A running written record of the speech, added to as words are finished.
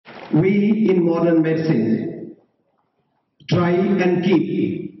We in modern medicine try and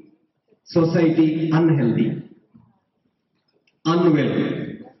keep society unhealthy, unwell,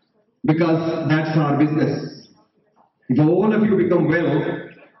 because that's our business. If all of you become well,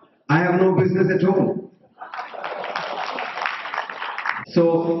 I have no business at all.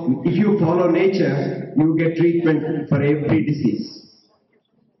 So if you follow nature, you get treatment for every disease.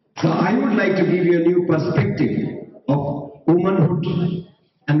 So I would like to give you a new perspective of womanhood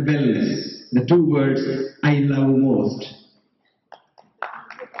and wellness, the two words I love most.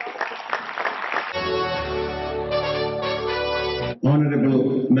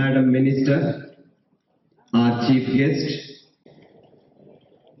 Honorable Madam Minister, our Chief Guest,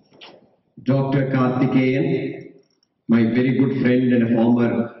 Dr. Karthikeyan, my very good friend and a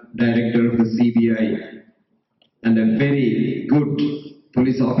former Director of the CBI, and a very good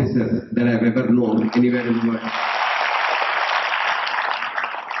police officer that I have ever known anywhere in the world.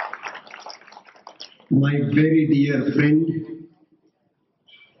 My very dear friend,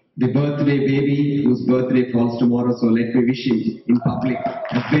 the birthday baby whose birthday falls tomorrow, so let me wish him in public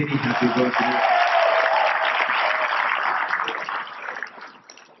a very happy birthday.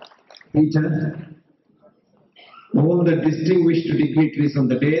 Peter, all the distinguished dignitaries on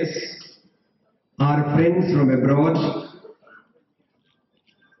the dais, our friends from abroad,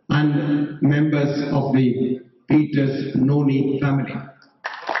 and members of the Peter's Noni family.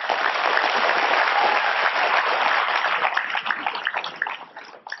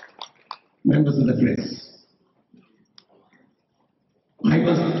 Members of the press, I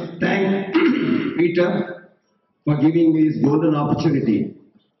must thank Peter for giving me this golden opportunity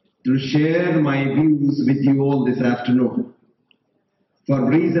to share my views with you all this afternoon, for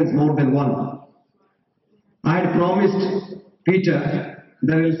reasons more than one. I had promised Peter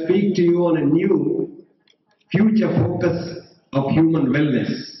that I will speak to you on a new future focus of human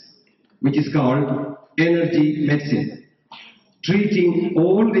wellness, which is called energy medicine, treating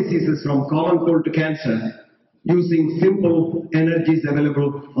all diseases from common cold to cancer using simple energies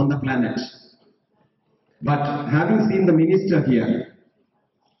available on the planet. But having seen the minister here,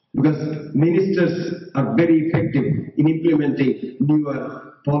 because ministers are very effective in implementing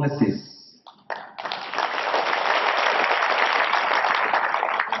newer policies.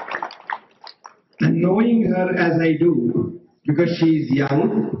 And knowing her as I do, because she is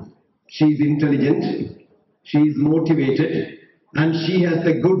young, she is intelligent, she is motivated, and she has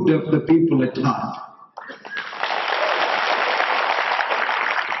the good of the people at heart.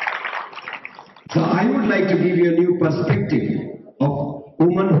 So I would like to give you a new perspective of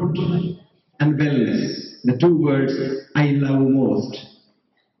womanhood and wellness, the two words I love most.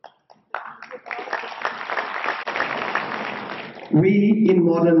 We in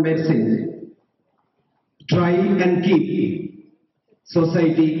modern medicine try and keep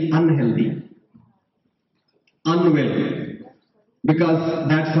society unhealthy, unwell, because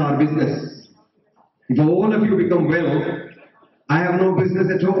that's our business. If all of you become well, I have no business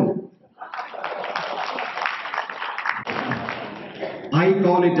at all. I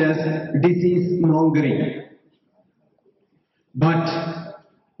call it as disease mongering. But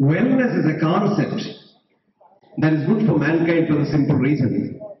wellness is a concept that is good for mankind for the simple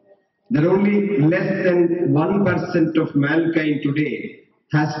reason that only less than 1% of mankind today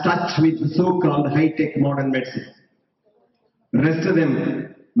has touch with the so-called high-tech modern medicine. The rest of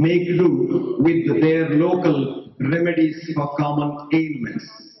them make do with their local remedies for common ailments.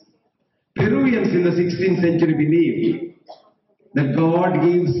 Peruvians in the 16th century believed that God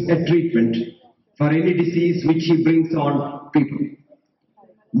gives a treatment for any disease which He brings on people.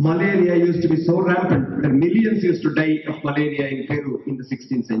 Malaria used to be so rampant that millions used to die of malaria in Peru in the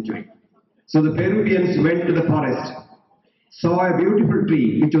 16th century. So the Peruvians went to the forest, saw a beautiful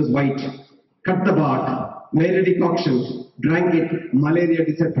tree which was white, cut the bark, made a decoction, drank it, malaria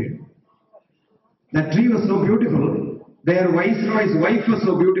disappeared. That tree was so beautiful, their viceroy's wife was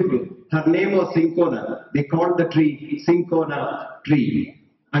so beautiful, her name was Cinchona. They called the tree Cinchona tree.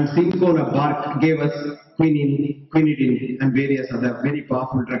 And Cinchona bark gave us quinine, quinidine and various other very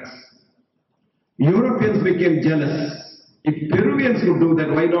powerful drugs. Europeans became jealous. If Peruvians could do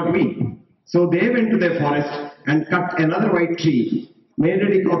that, why not we? So they went to their forest and cut another white tree, made a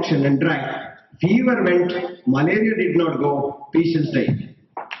decoction and drank. Fever went, malaria did not go, patients died.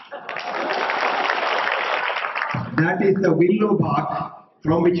 That is the willow bark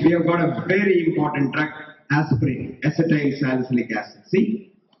from which we have got a very important drug, aspirin, acetyl salicylic acid.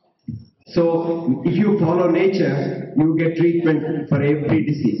 See? So if you follow nature, you get treatment for every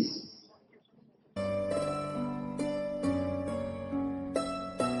disease.